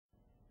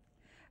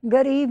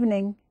Good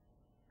evening.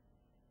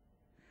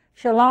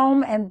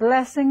 Shalom and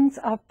blessings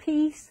of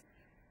peace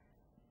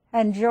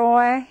and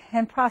joy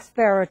and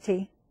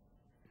prosperity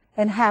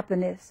and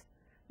happiness.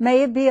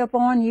 May it be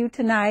upon you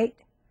tonight,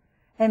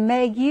 and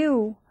may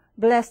you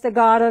bless the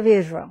God of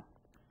Israel.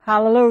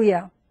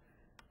 Hallelujah.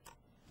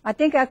 I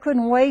think I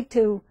couldn't wait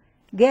to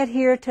get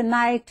here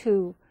tonight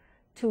to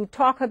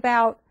talk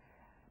about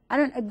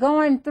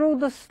going through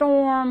the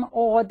storm,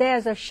 or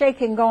there's a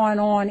shaking going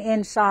on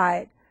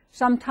inside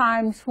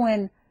sometimes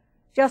when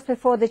just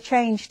before the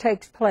change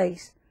takes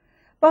place.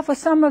 But for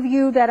some of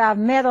you that I've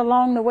met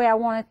along the way, I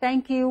want to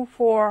thank you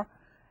for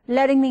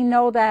letting me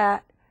know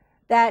that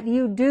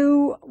you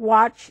do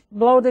watch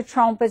Blow the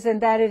Trumpets and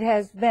that it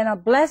has been a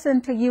blessing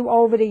to you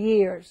over the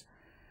years.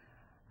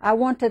 I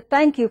want to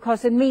thank you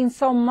because it means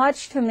so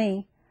much to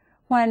me.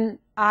 When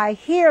I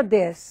hear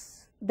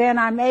this, then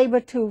I'm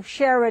able to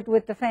share it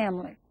with the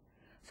family.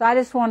 So I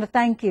just want to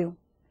thank you.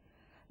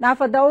 Now,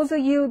 for those of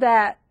you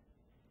that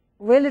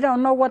really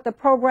don't know what the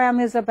program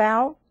is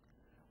about,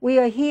 we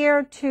are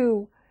here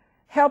to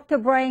help to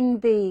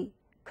bring the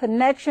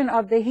connection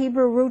of the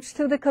Hebrew roots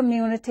to the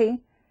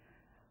community,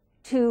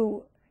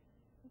 to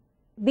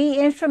be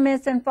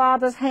instruments in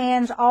Father's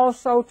hands,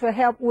 also to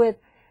help with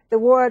the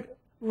word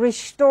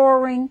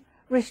restoring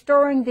the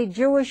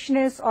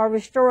Jewishness, or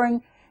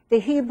restoring the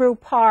Hebrew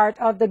part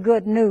of the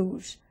good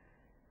news.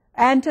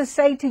 And to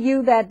say to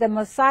you that the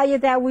Messiah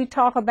that we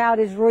talk about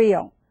is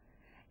real.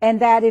 And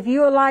that if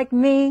you're like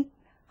me,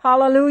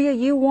 hallelujah,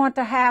 you want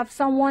to have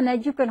someone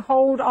that you can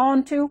hold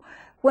on to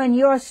when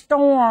your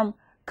storm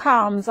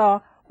comes,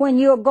 or when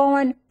you're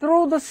going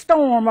through the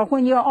storm, or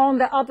when you're on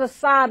the other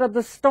side of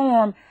the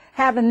storm,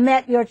 having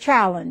met your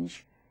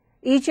challenge.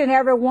 Each and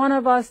every one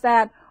of us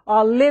that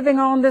are living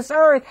on this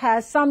earth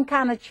has some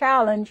kind of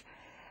challenge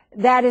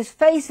that is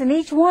facing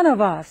each one of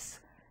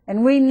us.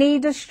 And we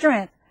need the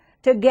strength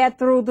to get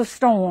through the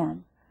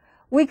storm.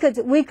 We could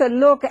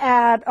look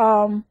at,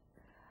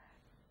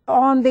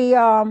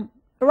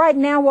 right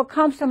now what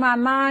comes to my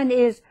mind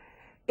is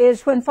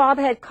when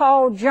Father had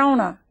called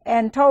Jonah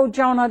and told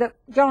Jonah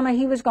that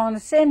he was going to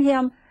send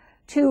him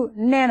to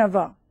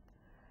Nineveh.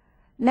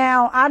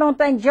 Now, I don't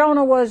think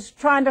Jonah was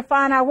trying to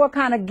find out what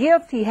kind of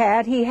gift he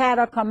had. He had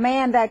a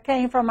command that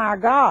came from our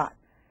God.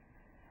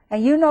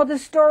 And you know the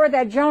story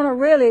that Jonah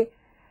really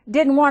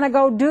didn't want to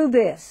go do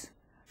this.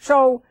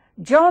 So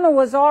Jonah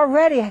was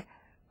already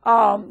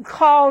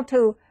called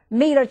to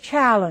meet a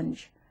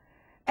challenge.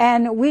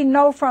 And we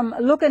know from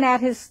looking at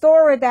his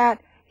story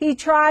that he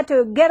tried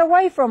to get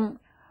away from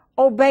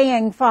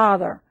obeying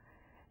Father.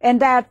 And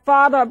that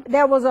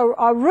there was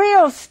a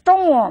real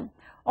storm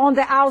on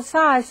the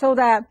outside, so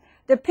that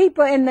the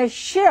people in the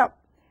ship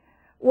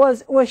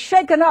was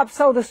shaken up,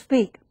 so to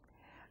speak.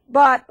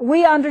 But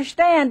we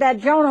understand that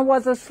Jonah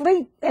was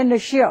asleep in the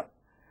ship,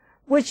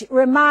 which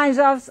reminds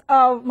us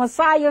of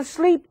Messiah's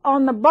sleep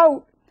on the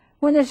boat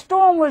when the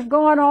storm was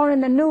going on in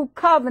the new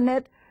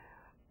covenant.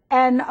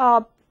 And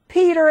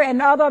Peter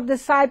and other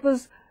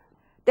disciples,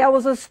 there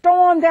was a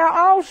storm there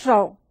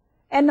also,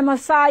 and the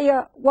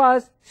Messiah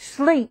was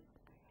asleep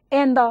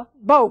in the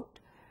boat.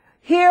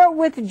 Here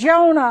with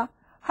Jonah,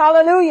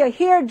 hallelujah,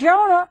 here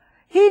Jonah,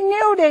 he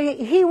knew that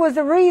he was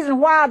the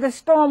reason why the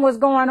storm was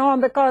going on,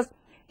 because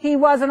he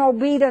wasn't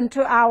obedient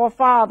to our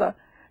Father.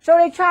 So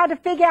they tried to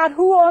figure out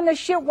who on the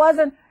ship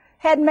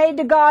had made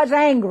the gods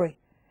angry.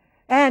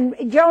 And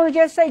Jonah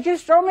just said,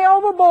 just throw me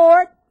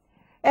overboard,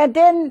 and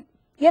then,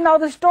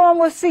 the storm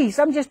will cease.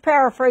 I'm just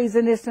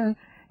paraphrasing this in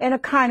a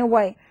kind of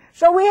way.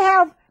 So we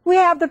have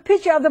the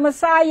picture of the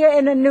Messiah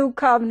in the new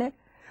covenant.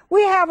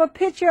 We have a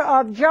picture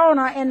of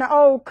Jonah in the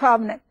old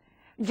covenant.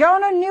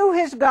 Jonah knew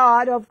his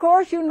God. Of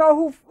course, you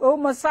know who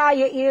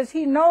Messiah is.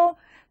 He know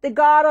the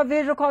God of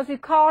Israel because we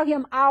call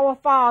him our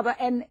Father,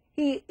 and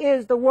he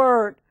is the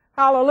Word.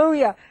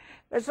 Hallelujah.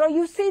 So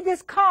you see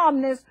this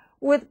calmness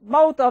with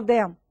both of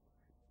them.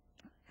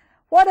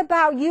 What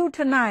about you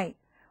tonight?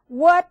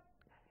 What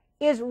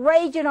is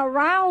raging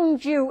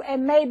around you,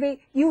 and maybe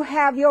you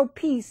have your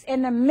peace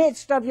in the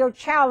midst of your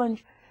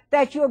challenge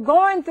that you're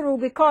going through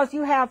because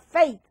you have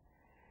faith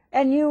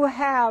and you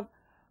have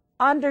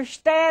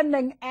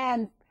understanding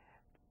and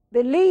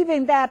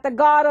believing that the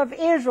God of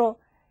Israel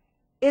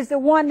is the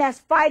one that's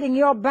fighting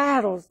your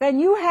battles. Then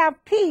you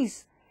have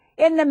peace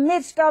in the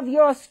midst of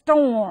your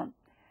storm.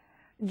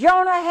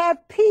 Jonah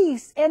had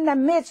peace in the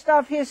midst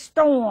of his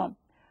storm.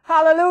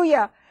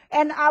 Hallelujah.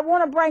 And I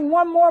want to bring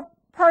one more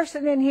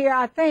person in here.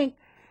 I think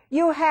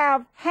you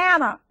have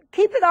Hannah.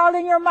 Keep it all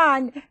in your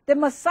mind. The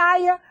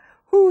Messiah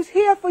who's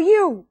here for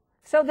you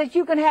so that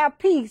you can have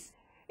peace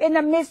in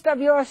the midst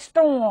of your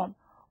storm,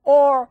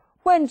 or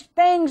when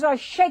things are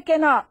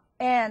shaken up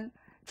and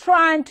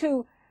trying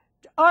to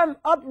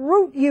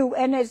uproot you,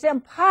 and it's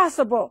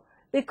impossible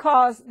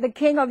because the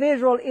King of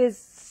Israel is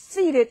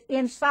seated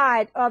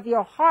inside of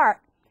your heart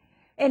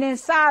and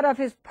inside of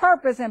his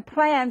purpose and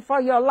plan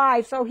for your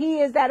life. So he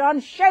is that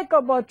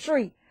unshakable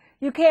tree.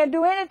 You can't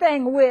do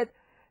anything with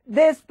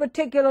this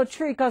particular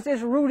tree because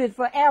it's rooted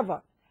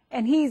forever,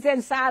 and he's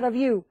inside of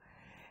you.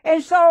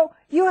 And so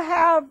you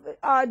have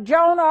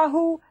Jonah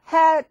who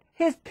had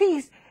his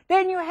peace.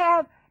 Then you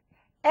have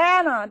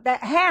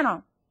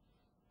Hannah,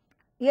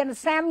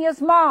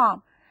 Samuel's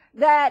mom,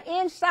 that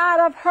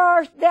inside of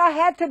her there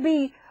had to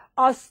be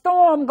a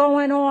storm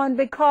going on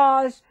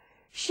because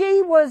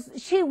she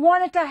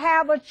wanted to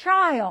have a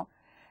child.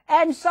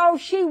 And so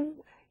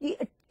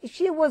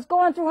she was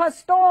going through her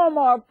storm,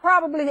 or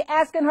probably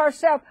asking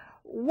herself,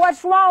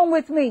 what's wrong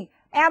with me?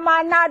 Am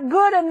I not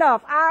good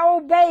enough? I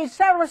obey,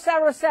 etc.,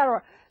 etc.,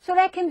 etc. So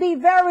that can be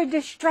very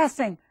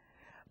distressing.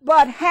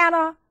 But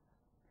Hannah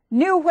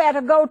knew where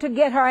to go to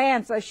get her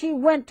answer. She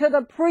went to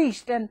the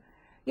priest, and,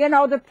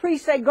 the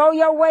priest said, go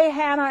your way,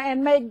 Hannah,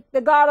 and may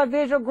the God of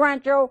Israel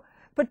grant your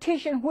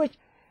petition, which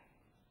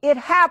it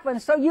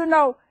happened.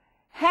 So,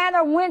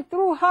 Hannah went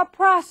through her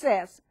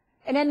process.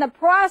 And in the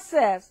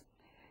process,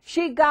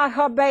 she got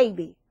her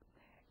baby.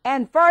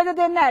 And further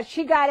than that,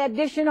 she got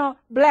additional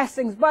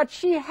blessings. But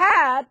she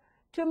had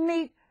to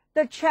meet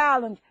the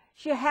challenge.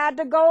 She had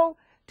to go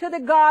to the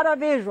God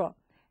of Israel.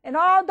 And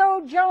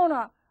although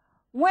Jonah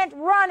went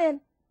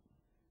running,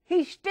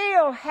 he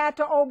still had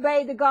to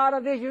obey the God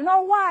of Israel. You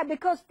know why?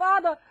 Because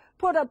Father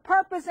put a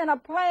purpose and a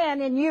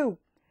plan in you.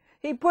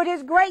 He put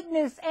his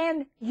greatness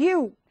in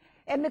you.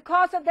 And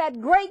because of that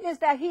greatness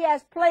that he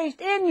has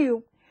placed in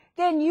you,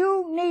 then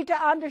you need to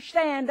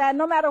understand that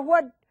no matter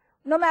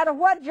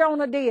what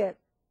Jonah did,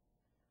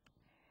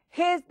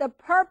 the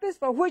purpose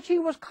for which he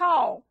was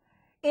called,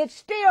 it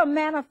still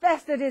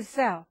manifested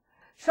itself.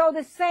 So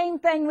the same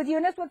thing with you.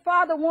 And that's what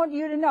Father wants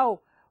you to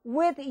know.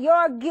 With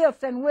your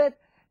gifts and with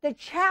the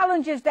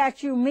challenges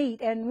that you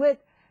meet, and with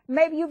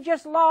maybe you've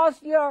just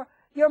lost your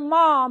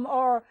mom,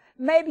 or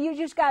maybe you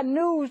just got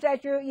news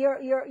that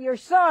your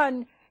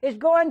son is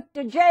going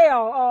to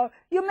jail, or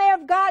you may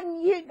have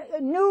gotten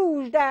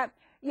news that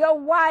your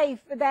wife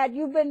that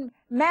you've been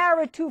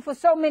married to for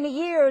so many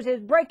years is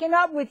breaking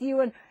up with you,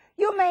 and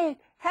you may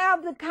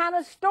have the kind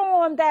of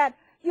storm that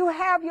you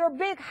have your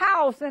big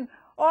house and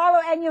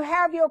you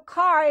have your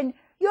car, and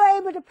you're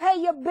able to pay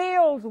your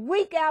bills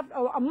week after,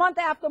 or a month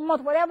after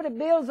month, whatever the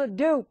bills are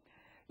due.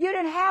 You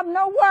didn't have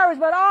no worries,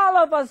 but all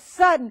of a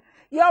sudden,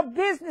 your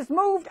business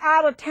moved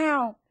out of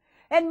town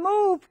and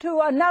moved to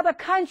another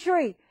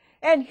country.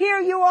 And here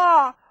you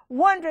are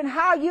wondering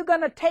how you're going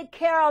to take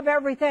care of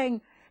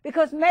everything,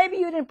 because maybe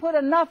you didn't put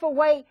enough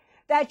away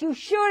that you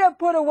should have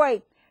put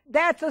away.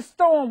 That's a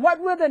storm.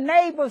 What will the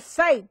neighbors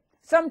say?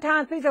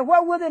 Sometimes people say,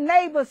 what will the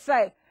neighbors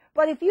say?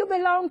 But if you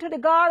belong to the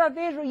God of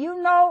Israel,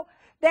 you know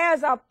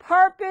there's a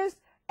purpose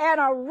and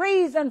a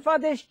reason for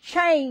this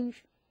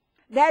change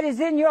that is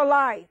in your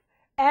life.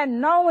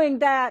 And knowing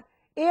that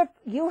if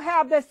you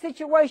have this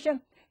situation,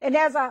 and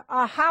there's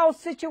a house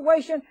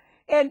situation,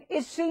 and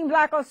it seems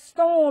like a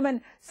storm,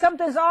 and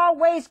something's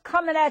always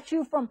coming at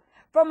you from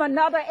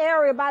another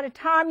area. By the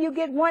time you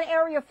get one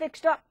area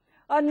fixed up,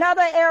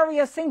 another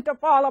area seems to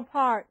fall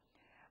apart.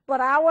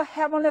 But our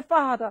Heavenly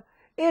Father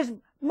is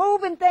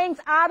moving things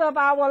out of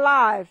our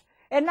lives.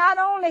 And not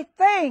only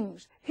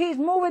things, he's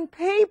moving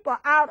people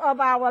out of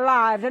our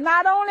lives. And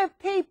not only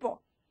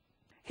people,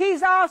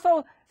 he's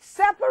also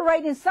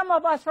separating some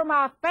of us from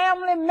our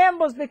family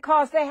members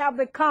because they have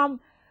become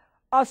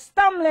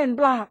stumbling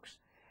blocks.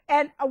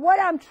 And what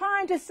I'm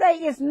trying to say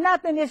is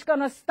nothing is going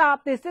to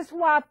stop this. This is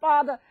why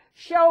Father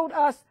showed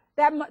us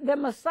that the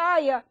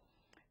Messiah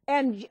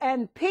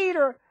and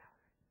Peter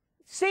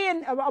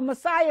seeing a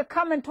Messiah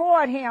coming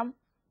toward him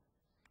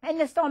in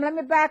the storm. Let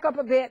me back up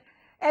a bit.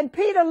 And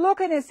Peter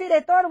looking and see, they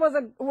thought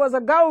it was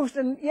a ghost,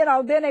 and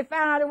then they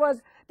found out it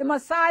was the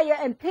Messiah.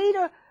 And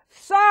Peter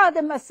saw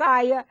the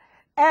Messiah,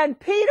 and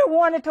Peter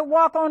wanted to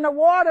walk on the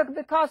water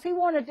because he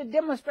wanted to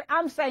demonstrate.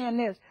 I'm saying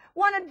this,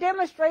 wanted to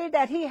demonstrate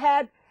that he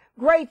had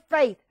great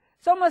faith.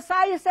 So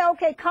Messiah said,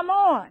 "Okay, come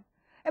on."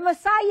 And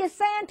Messiah is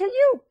saying to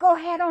you, "Go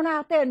ahead on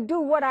out there and do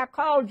what I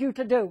called you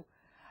to do.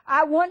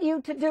 I want you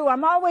to do."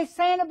 I'm always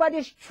saying it, but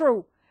it's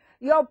true.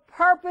 Your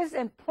purpose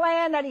and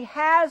plan that he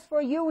has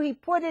for you, he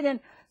put it in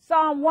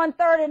Psalm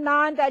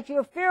 139, that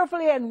you're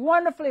fearfully and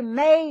wonderfully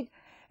made,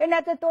 and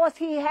that the thoughts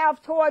he has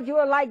toward you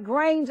are like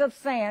grains of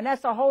sand.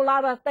 That's a whole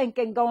lot of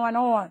thinking going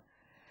on.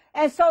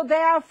 And so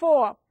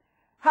therefore,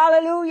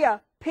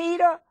 hallelujah,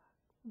 Peter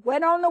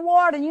went on the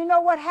water, and you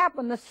know what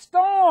happened? The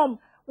storm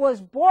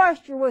was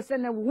boisterous,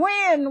 and the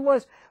wind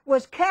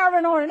was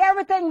carrying on, and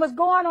everything was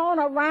going on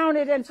around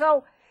it, and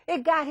so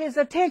it got his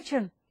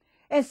attention.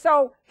 And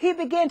so he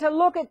began to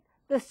look at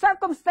the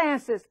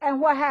circumstances, and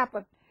what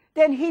happened?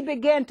 Then he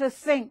began to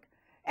sink,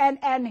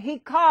 and he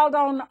called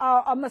on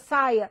a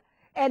Messiah.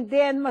 And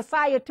then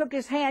Messiah took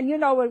his hand. You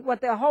know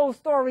what the whole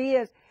story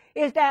is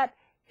that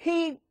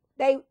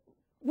they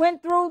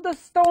went through the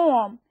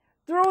storm,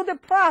 through the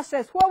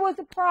process. What was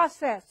the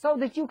process? So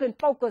that you can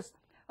focus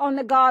on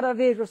the God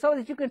of Israel, so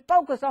that you can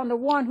focus on the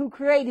one who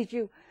created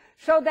you,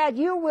 so that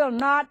you will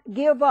not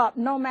give up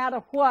no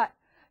matter what.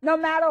 No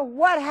matter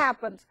what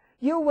happens,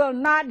 you will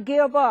not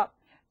give up.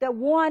 The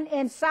one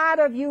inside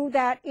of you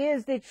that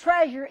is the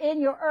treasure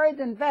in your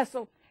earthen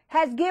vessel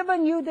has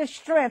given you the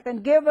strength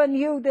and given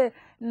you the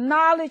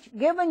knowledge,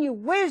 given you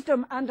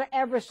wisdom under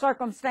every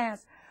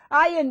circumstance.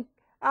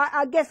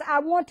 I guess I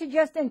want to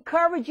just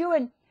encourage you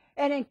and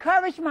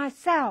encourage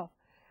myself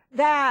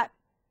that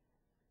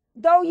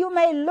though you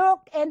may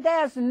look and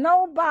there's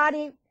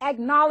nobody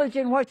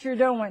acknowledging what you're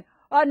doing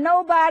or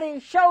nobody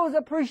shows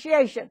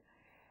appreciation,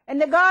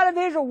 and the God of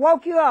Israel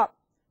woke you up,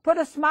 put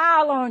a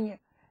smile on you,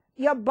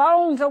 your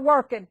bones are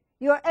working,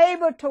 you're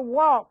able to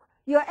walk,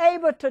 you're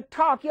able to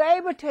talk, you're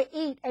able to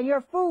eat, and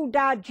your food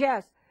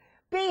digests.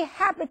 Be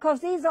happy, because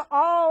these are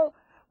all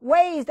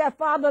ways that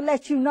Father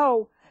lets you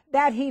know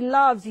that he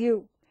loves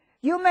you.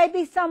 You may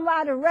be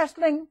somebody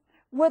wrestling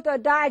with a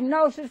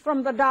diagnosis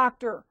from the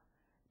doctor.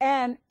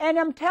 And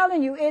I'm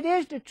telling you, it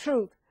is the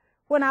truth.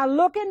 When I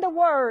look in the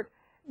Word,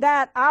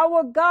 that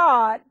our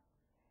God,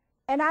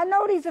 and I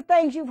know these are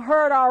things you've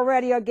heard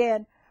already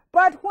again,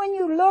 but when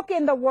you look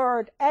in the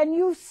Word and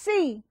you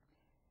see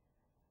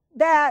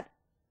that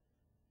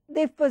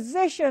the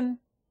physician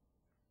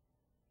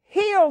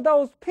healed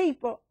those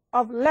people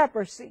of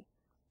leprosy.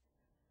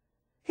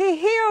 He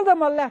healed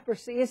them of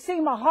leprosy. It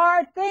seemed a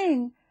hard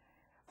thing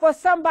for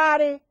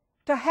somebody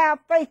to have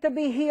faith to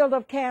be healed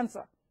of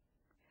cancer.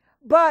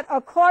 But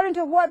according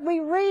to what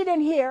we read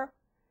in here,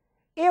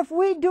 if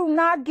we do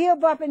not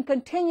give up and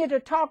continue to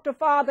talk to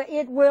Father,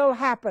 it will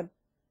happen.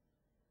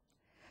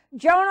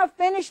 Jonah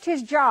finished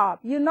his job.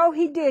 You know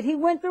he did. He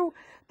went through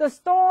the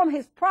storm,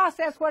 his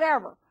process,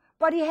 whatever.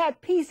 But he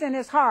had peace in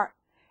his heart.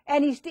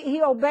 And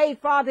he obeyed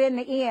Father in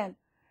the end.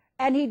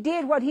 And he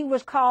did what he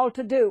was called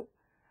to do.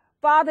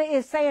 Father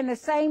is saying the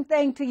same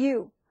thing to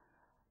you.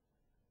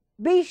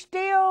 Be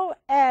still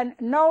and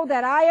know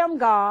that I am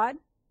God,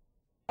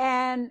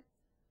 and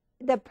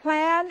the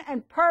plan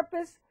and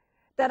purpose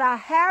that I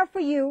have for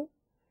you,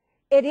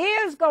 it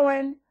is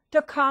going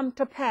to come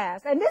to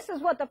pass. And this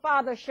is what the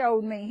Father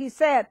showed me. He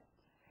said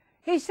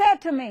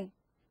to me,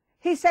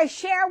 he said,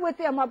 share with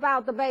them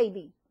about the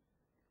baby.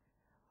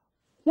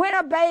 When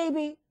a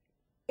baby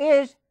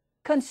is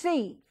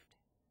conceived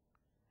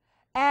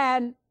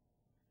and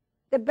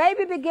the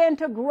baby began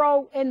to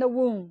grow in the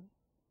womb,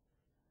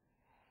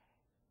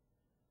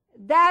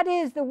 that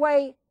is the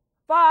way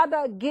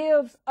Father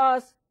gives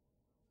us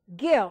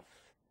gifts.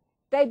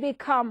 They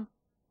become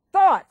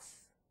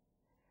thoughts.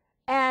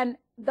 And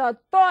the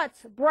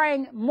thoughts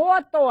bring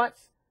more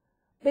thoughts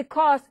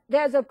because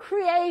there's a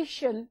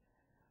creative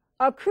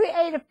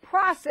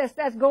process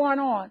that's going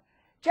on,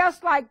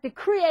 just like the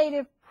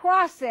creative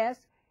process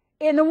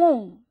in the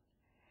womb.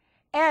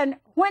 And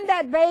when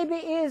that baby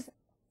is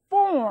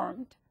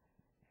formed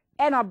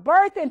and a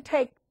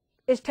birthing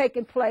is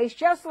taking place,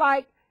 just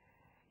like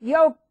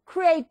your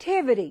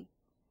creativity,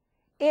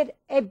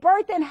 a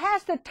birthing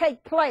has to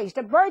take place.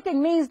 The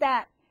birthing means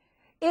that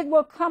it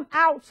will come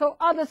out so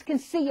others can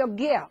see your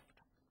gift.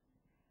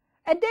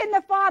 And then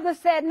the Father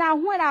said, now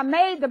when I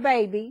made the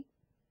baby,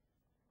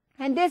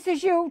 and this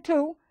is you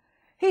too,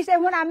 he said,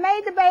 when I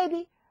made the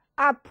baby,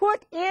 I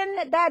put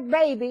in that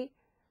baby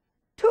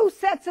 2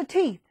 sets of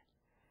teeth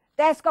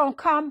that's going to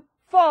come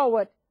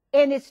forward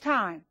in its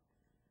time.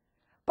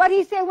 But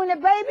he said, when the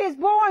baby is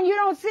born, you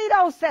don't see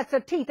those sets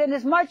of teeth, and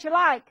it's much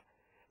like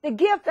the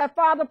gift that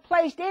Father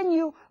placed in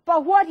you for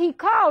what he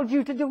called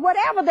you to do,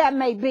 whatever that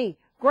may be.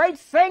 Great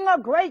singer,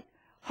 great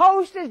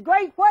hostess,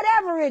 great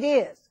whatever it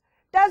is.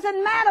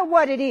 Doesn't matter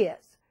what it is.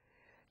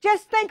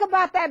 Just think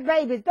about that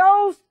baby.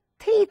 Those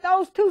teeth,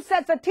 those 2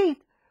 sets of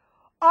teeth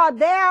are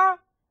there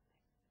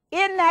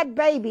in that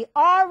baby,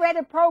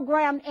 already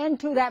programmed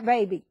into that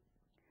baby.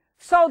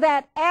 So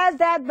that as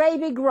that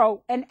baby grows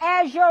and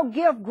as your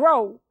gift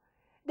grows,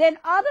 then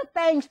other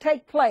things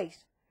take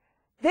place.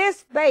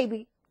 This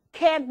baby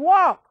can't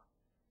walk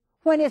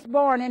when it's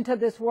born into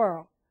this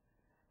world.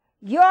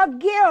 Your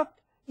gift,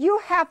 you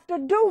have to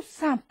do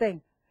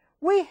something.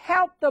 We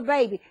help the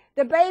baby.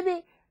 The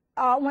baby,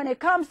 when it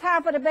comes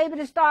time for the baby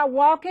to start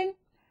walking,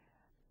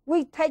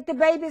 we take the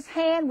baby's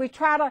hand. We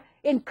try to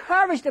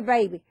encourage the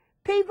baby.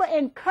 People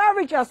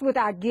encourage us with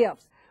our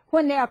gifts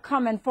when they are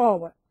coming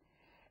forward.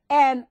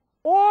 And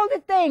all the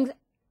things,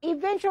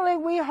 eventually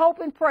we hope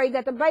and pray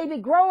that the baby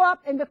grow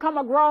up and become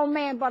a grown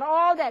man. But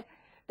all that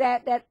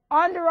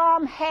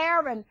underarm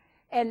hair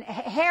and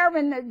hair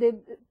in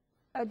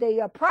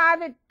the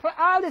private,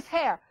 all this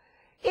hair,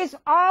 it's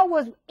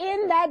always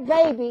in that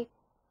baby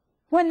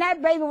when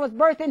that baby was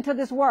birthed into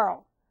this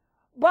world.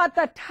 But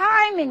the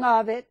timing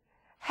of it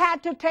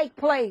had to take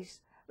place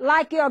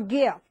like your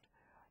gift.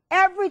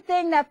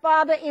 Everything that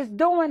Father is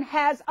doing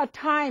has a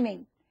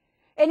timing.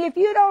 And if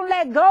you don't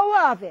let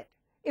go of it,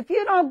 if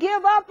you don't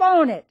give up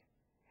on it,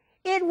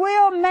 it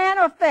will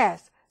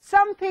manifest.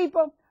 Some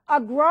people are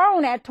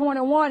grown at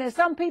 21 and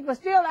some people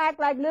still act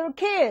like little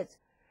kids.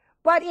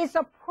 But it's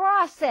a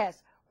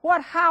process.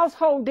 What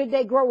household did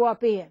they grow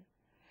up in?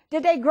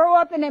 Did they grow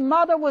up and their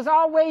mother was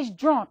always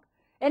drunk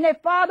and their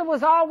father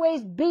was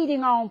always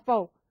beating on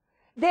folk?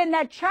 Then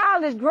that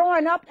child is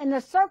growing up and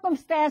the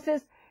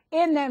circumstances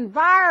in the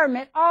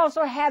environment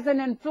also has an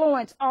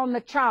influence on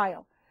the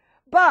child.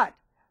 But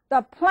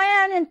the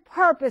plan and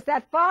purpose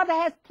that Father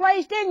has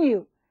placed in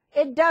you,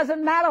 it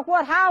doesn't matter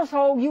what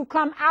household you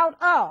come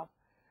out of.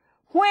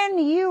 When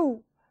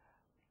you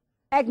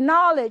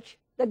acknowledge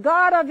the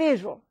God of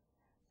Israel.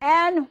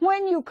 And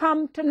when you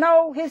come to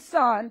know his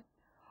son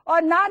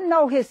or not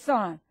know his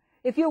son,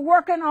 if you're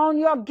working on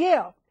your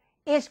gift,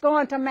 it's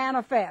going to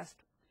manifest.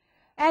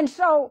 And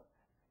so,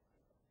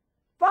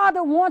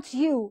 Father wants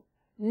you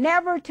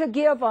never to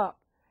give up.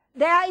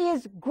 There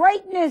is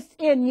greatness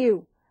in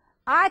you.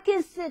 I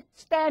can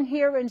stand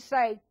here and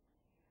say,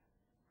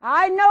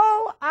 I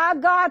know our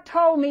God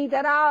told me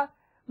that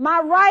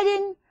my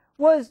writing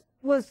was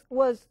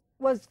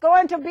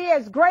going to be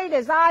as great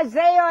as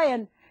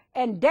Isaiah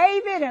and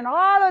David and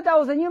all of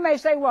those. And you may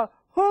say, well,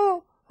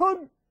 who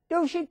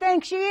do she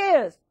think she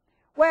is?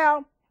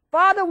 Well,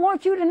 Father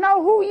wants you to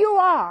know who you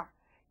are,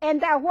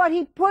 and that what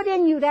he put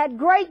in you, that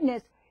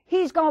greatness,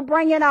 he's going to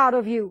bring it out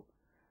of you.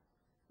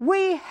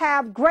 We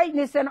have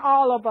greatness in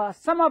all of us.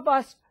 Some of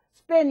us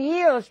spend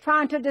years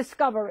trying to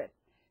discover it.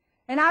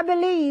 And I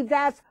believe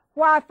that's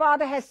why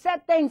Father has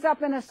set things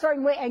up in a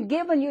certain way and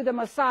given you the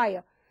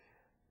Messiah.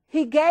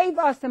 He gave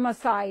us the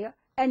Messiah,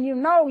 and you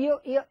know,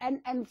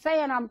 and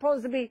saying I'm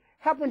supposed to be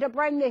helping to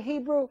bring the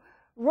Hebrew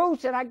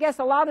roots, and I guess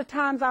a lot of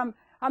times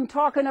I'm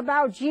talking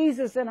about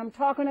Jesus, and I'm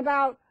talking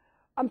about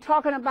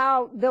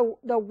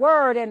the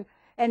Word,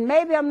 and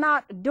maybe I'm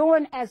not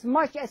doing as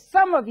much as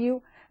some of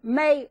you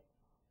may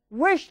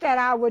wish that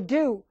I would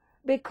do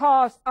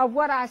because of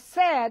what I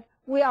said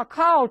we are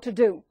called to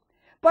do.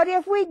 But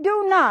if we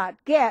do not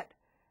get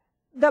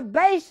the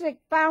basic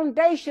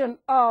foundation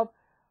of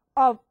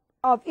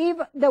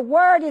even the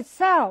Word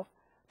itself,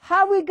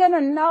 how are we going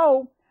to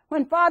know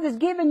when Father's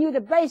given you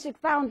the basic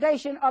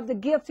foundation of the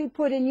gifts he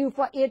put in you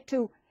for it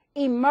to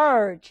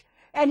emerge?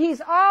 And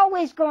he's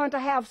always going to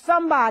have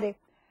somebody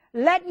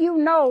let you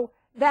know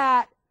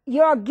that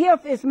your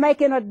gift is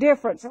making a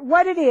difference.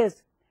 What it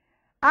is,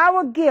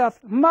 our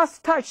gift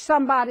must touch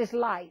somebody's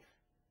life.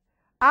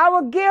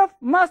 Our gift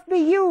must be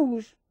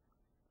used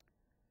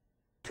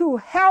to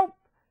help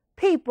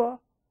people,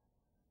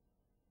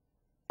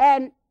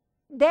 and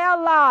their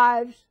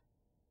lives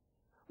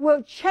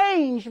will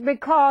change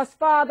because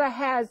Father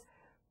has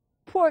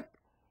put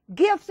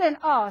gifts in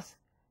us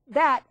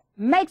that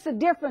makes a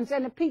difference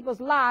in the people's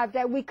lives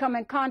that we come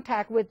in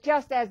contact with,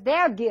 just as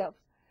their gifts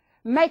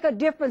make a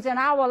difference in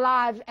our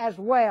lives as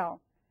well.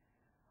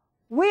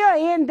 We are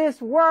in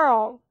this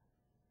world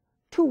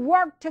to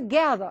work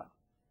together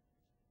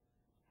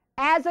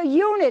as a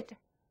unit.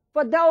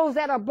 For those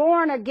that are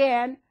born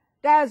again,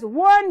 there's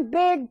one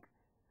big,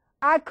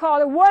 I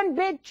call it one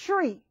big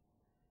tree,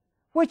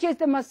 which is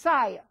the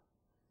Messiah.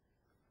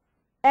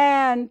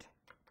 And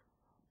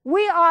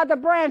we are the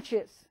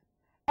branches.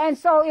 And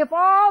so if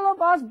all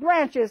of us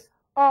branches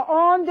are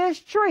on this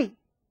tree,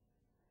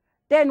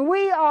 then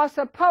we are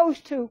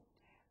supposed to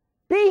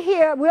be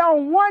here. We're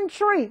on one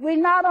tree. We're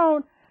not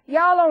on,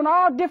 y'all on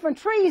all different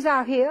trees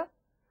out here.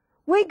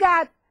 We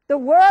got the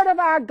Word of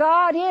our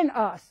God in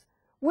us.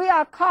 We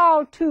are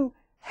called to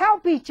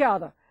help each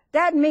other.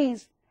 That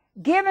means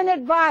giving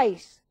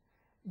advice,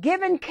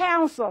 giving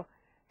counsel,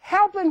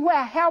 helping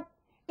where help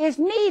is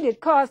needed,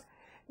 because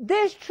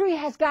this tree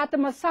has got the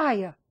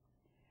Messiah.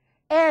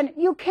 And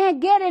you can't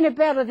get any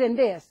better than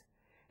this,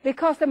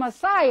 because the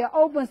Messiah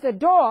opens the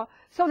door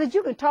so that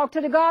you can talk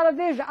to the God of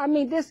Israel. I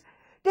mean, this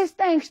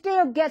thing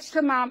still gets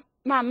to my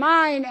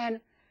mind and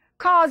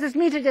causes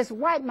me to just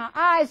wipe my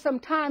eyes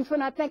sometimes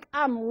when I think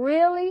I'm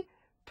really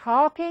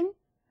talking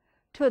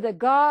to the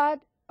God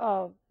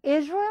of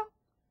Israel.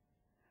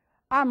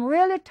 I'm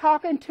really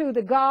talking to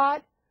the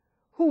God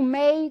who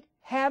made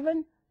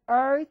heaven,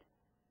 earth,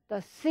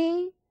 the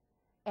sea,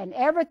 and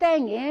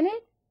everything in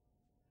it.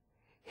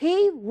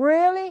 He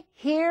really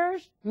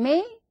hears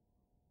me.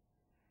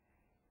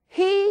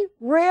 He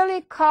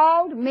really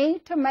called me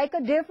to make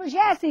a difference.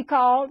 Yes, he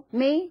called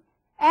me,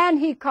 and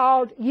he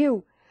called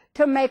you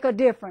to make a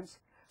difference.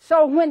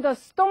 So when the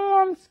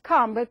storms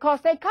come,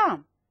 because they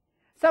come,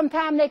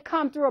 sometimes they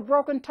come through a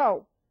broken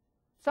toe.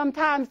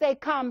 Sometimes they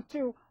come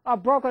through a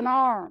broken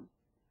arm.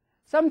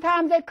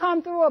 Sometimes they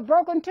come through a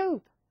broken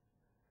tooth.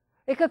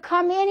 It could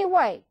come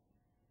anyway.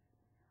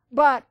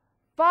 But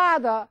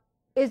Father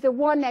is the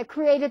one that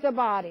created the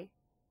body.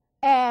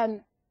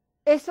 And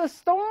it's a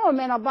storm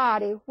in a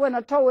body when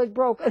a toe is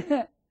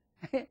broken.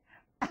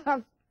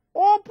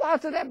 All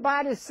parts of that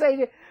body say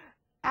that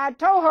our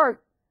toe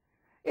hurt.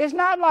 It's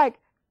not like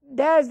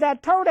there's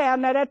that toe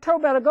down there. That toe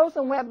better go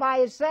somewhere by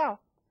itself.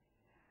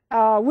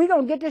 We're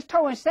going to get this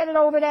toe and set it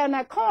over there in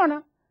that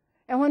corner.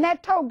 And when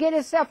that toe get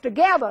itself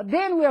together,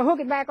 then we'll hook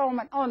it back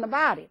on the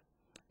body.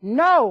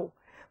 No.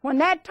 When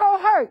that toe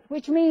hurt,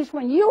 which means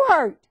when you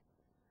hurt,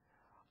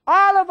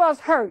 all of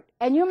us hurt.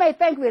 And you may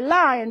think we're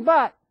lying,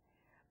 but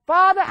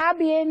Father, I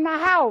be in my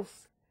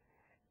house,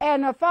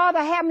 and the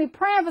Father had me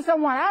praying for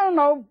someone. I don't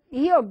know,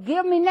 he'll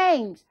give me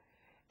names.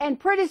 And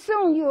pretty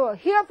soon you'll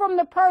hear from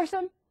the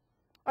person,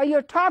 or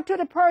you'll talk to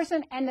the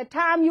person, and the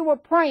time you were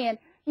praying,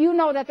 you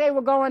know that they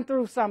were going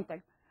through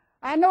something.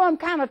 I know I'm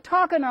kind of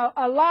talking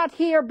a lot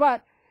here,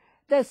 but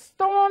the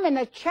storm and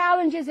the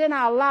challenges in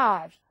our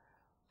lives,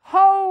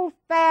 hold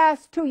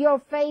fast to your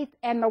faith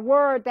and the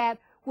Word that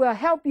will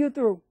help you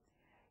through.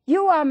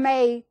 You are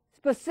made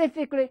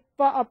specifically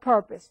for a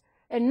purpose.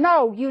 And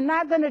no, you're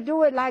not going to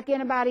do it like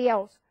anybody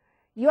else.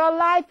 Your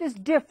life is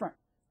different.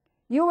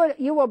 You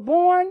were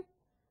born,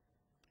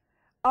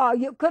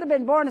 you could have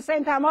been born the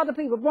same time other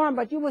people were born,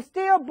 but you were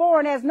still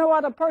born as no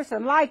other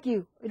person like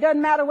you. It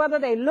doesn't matter whether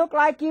they look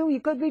like you. You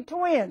could be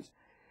twins.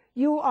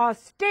 You are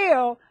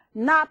still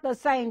not the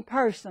same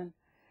person.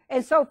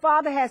 And so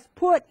Father has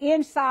put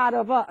inside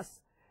of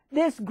us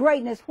this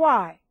greatness.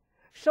 Why?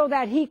 So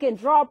that he can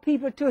draw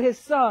people to his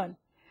Son,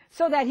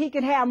 so that he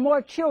can have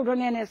more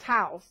children in his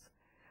house.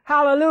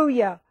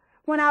 Hallelujah.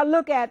 When I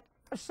look at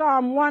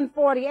Psalm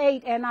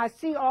 148 and I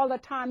see all the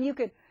time you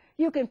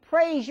can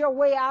praise your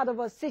way out of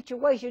a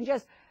situation.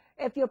 Just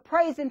if you're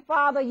praising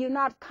Father, you're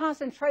not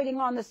concentrating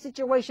on the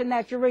situation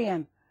that you're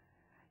in.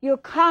 You're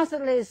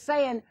constantly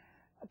saying,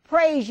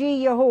 praise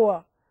ye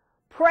Yahuwah.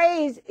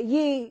 Praise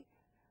ye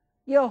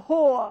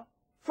Yahuwah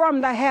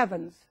from the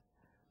heavens.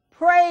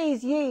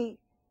 Praise ye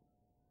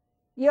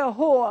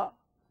Yahuwah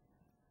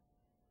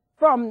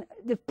from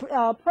the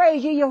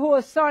praise ye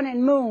Yahuwah sun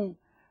and moon.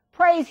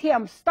 Praise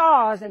him,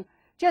 stars, and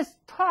just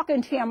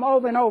talking to him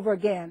over and over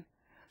again.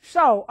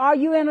 So, are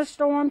you in a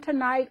storm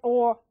tonight,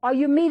 or are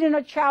you meeting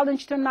a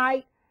challenge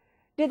tonight?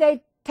 Did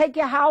they take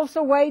your house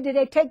away? Did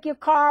they take your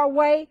car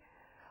away?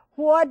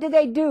 What did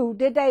they do?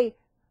 Did they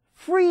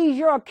freeze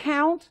your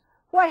account?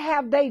 What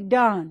have they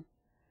done?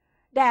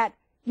 That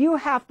you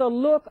have to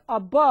look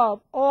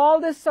above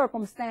all the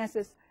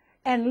circumstances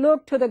and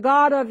look to the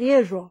God of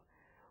Israel,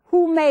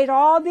 who made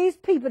all these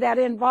people that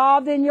are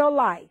involved in your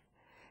life.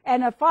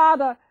 And the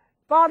Father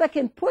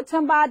can put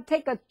somebody,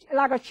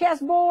 like a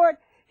chessboard.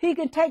 He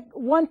can take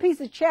one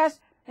piece of chess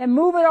and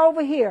move it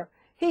over here.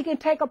 He can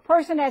take a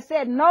person that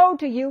said no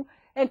to you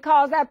and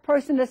cause that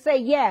person to say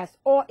yes.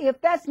 Or if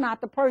that's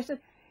not the person,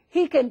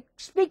 he can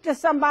speak to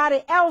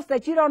somebody else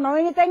that you don't know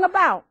anything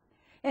about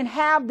and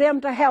have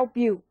them to help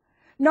you.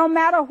 No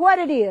matter what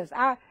it is.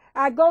 I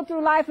go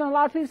through life and a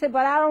lot of people say,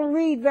 but I don't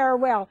read very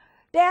well.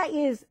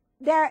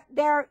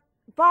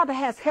 Father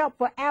has help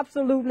for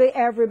absolutely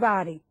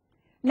everybody.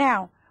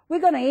 Now, we're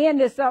going to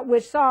end this up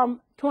with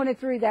Psalm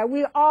 23, that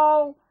we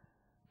all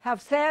have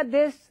said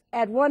this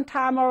at one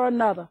time or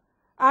another.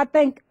 I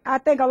think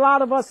a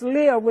lot of us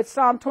live with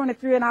Psalm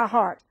 23 in our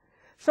heart.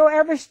 So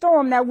every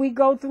storm that we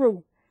go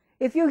through,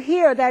 if you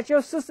hear that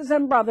your sisters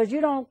and brothers,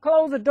 you don't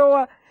close the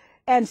door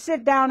and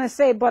sit down and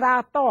say, but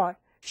I thought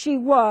she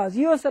was.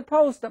 You're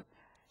supposed to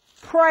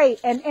pray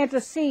and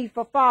intercede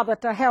for Father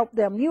to help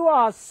them. You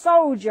are a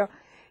soldier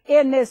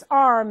in this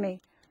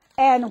army.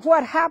 And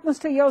what happens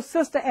to your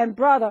sister and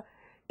brother,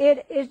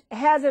 it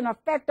has an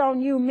effect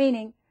on you,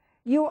 meaning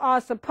you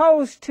are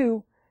supposed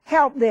to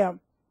help them.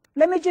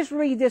 Let me just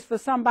read this for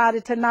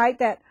somebody tonight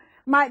that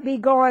might be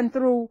going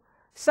through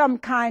some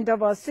kind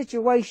of a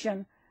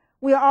situation.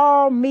 We're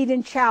all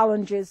meeting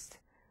challenges,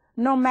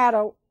 no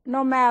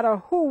matter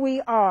who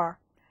we are.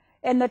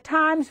 And the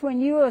times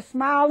when you are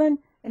smiling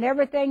and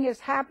everything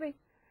is happy,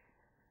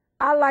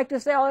 I like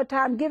to say all the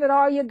time, give it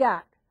all you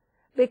got.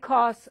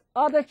 Because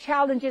other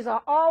challenges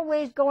are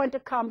always going to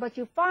come, but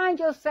you find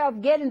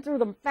yourself getting through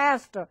them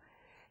faster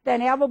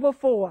than ever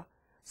before.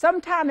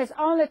 Sometimes it's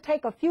only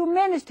take a few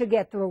minutes to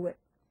get through it.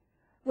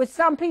 With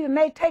some people, it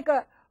may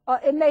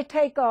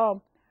take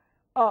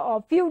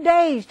a few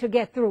days to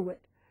get through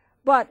it.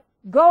 But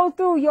go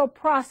through your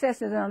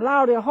processes and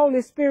allow the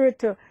Holy Spirit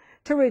to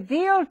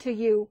reveal to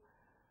you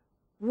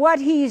what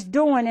he's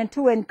doing and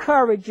to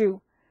encourage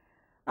you.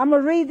 I'm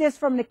going to read this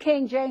from the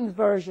King James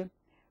Version,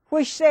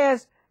 which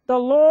says, the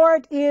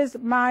Lord is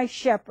my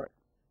shepherd.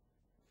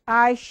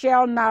 I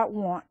shall not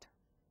want.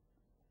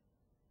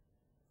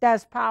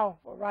 That's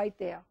powerful right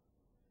there.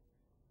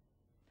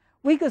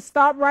 We could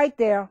stop right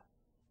there,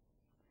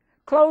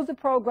 close the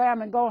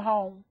program, and go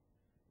home.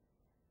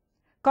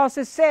 Because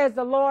it says,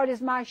 the Lord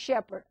is my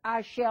shepherd.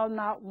 I shall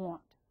not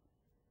want.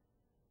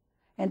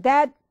 And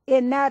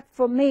in that,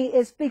 for me,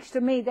 it speaks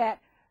to me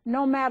that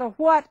no matter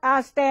what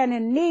I stand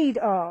in need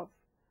of,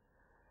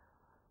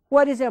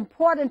 what is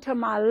important to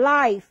my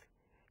life,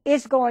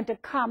 it's going to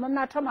come. I'm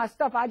not talking about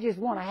stuff I just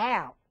want to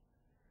have.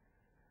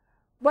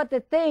 But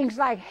the things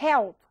like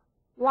health,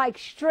 like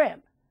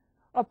strength,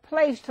 a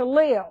place to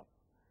live,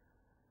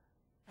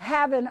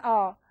 having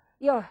a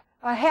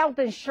health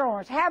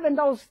insurance, having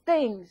those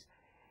things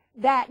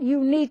that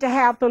you need to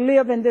have to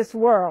live in this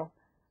world,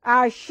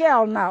 I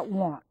shall not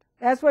want.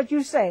 That's what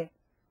you say.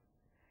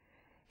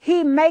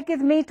 He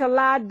maketh me to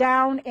lie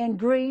down in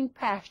green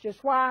pastures.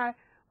 Why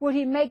would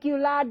he make you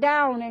lie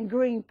down in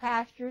green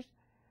pastures?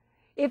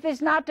 If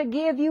it's not to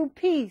give you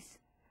peace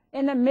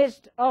in the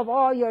midst of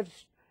all your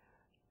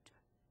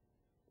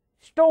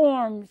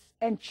storms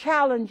and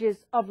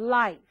challenges of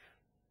life.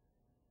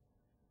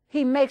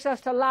 He makes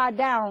us to lie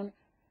down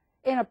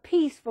in a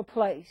peaceful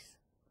place.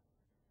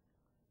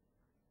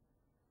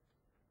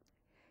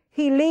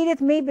 He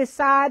leadeth me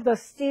beside the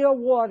still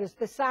waters,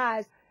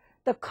 beside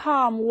the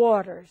calm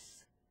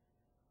waters.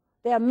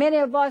 There are many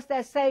of us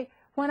that say,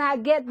 when I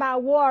get by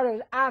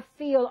waters, I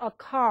feel a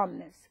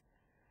calmness.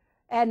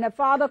 And the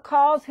Father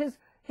calls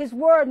his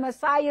word,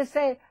 Messiah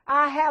say,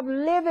 I have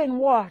living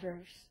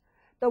waters.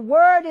 The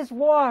word is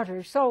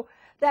water. So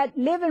that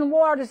living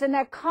waters and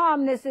that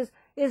calmness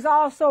is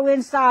also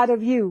inside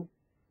of you.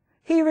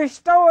 He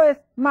restoreth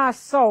my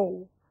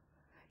soul.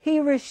 He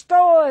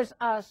restores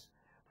us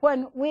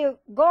when we're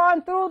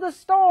going through the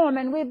storm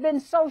and we've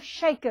been so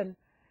shaken.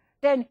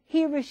 Then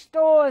he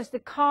restores the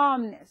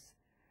calmness.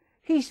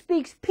 He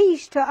speaks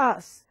peace to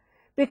us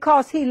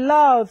because he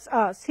loves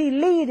us. He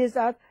leads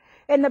us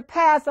in the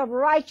path of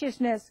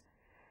righteousness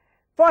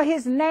for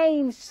his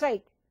name's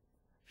sake,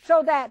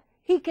 so that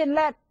he can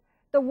let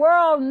the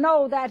world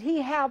know that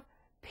he have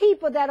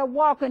people that are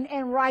walking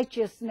in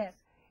righteousness.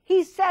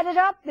 He set it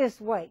up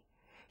this way.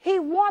 He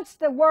wants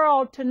the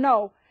world to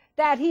know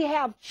that he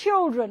have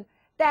children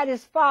that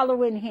is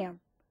following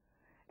him.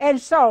 And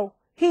so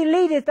he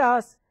leadeth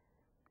us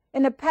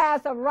in the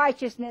path of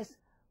righteousness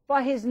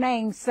for his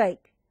name's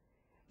sake.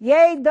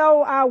 Yea,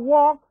 though I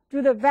walk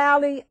through the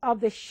valley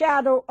of the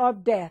shadow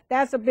of death.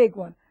 That's a big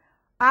one.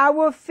 I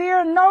will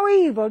fear no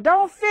evil.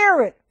 Don't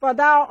fear it, for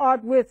thou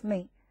art with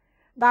me.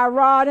 Thy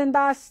rod and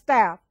thy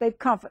staff, they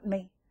comfort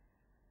me.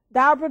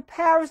 Thou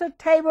preparest a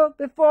table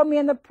before me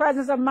in the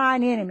presence of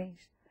mine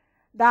enemies.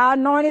 Thou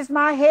anointest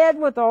my head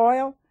with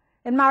oil,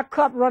 and my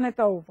cup runneth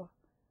over.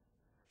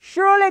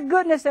 Surely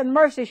goodness and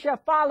mercy shall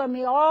follow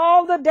me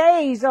all the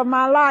days of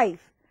my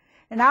life,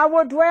 and I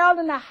will dwell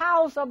in the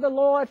house of the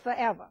Lord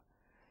forever.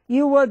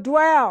 You will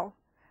dwell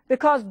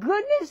because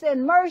goodness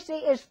and mercy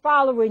is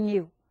following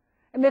you,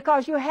 and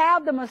because you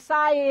have the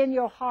Messiah in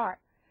your heart.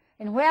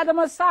 And where the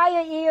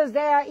Messiah is,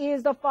 there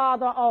is the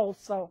Father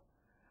also.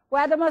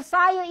 Where the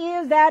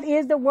Messiah is, that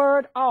is the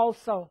Word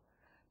also,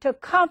 to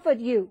comfort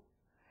you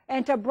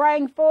and to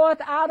bring forth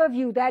out of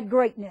you that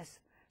greatness,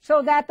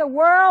 so that the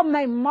world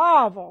may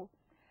marvel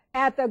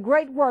at the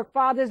great work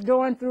Father is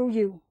doing through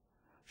you.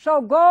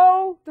 So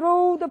go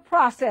through the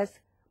process.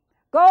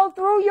 Go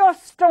through your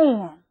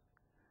storm,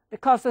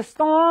 because the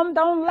storm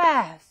don't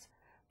last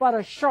but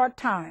a short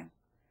time.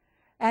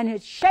 And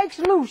it shakes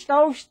loose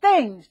those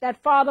things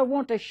that Father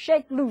wants to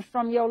shake loose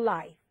from your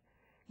life.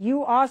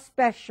 You are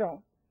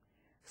special.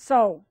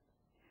 So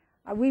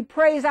we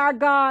praise our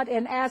God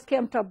and ask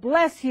him to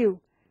bless you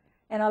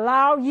and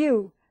allow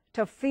you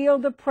to feel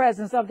the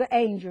presence of the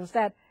angels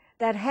that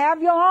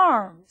have your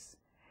arms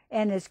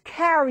and is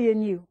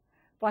carrying you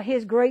for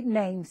his great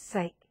name's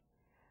sake.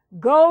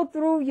 Go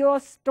through your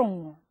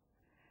storm,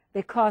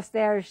 because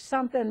there is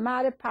something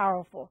mighty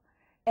powerful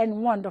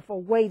and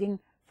wonderful waiting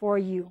for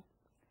you.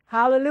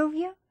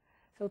 Hallelujah.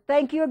 So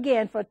thank you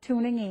again for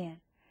tuning in.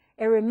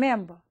 And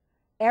remember,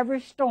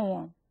 every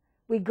storm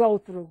we go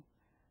through,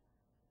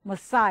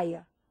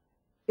 Messiah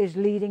is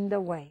leading the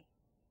way.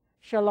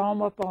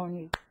 Shalom upon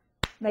you.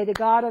 May the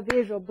God of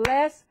Israel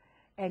bless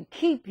and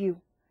keep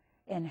you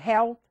in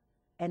health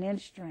and in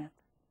strength.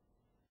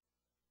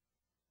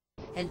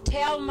 And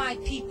tell my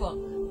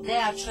people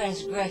their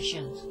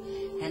transgressions,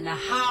 and the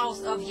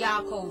house of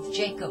Yaakov,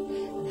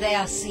 Jacob,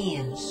 their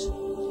sins.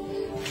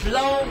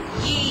 Blow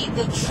ye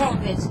the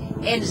trumpets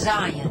in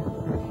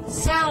Zion,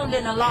 sound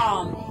an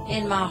alarm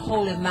in my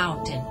holy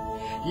mountain.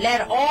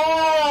 Let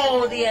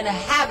all the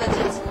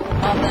inhabitants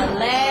of the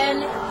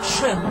land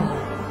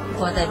tremble,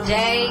 for the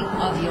day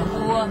of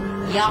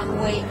Yahuwah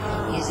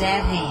Yahweh is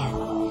at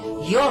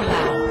hand. Your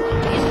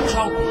mouth is a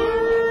trumpet.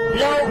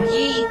 Blow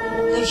ye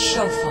the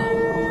shofar.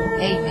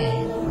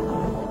 Amen.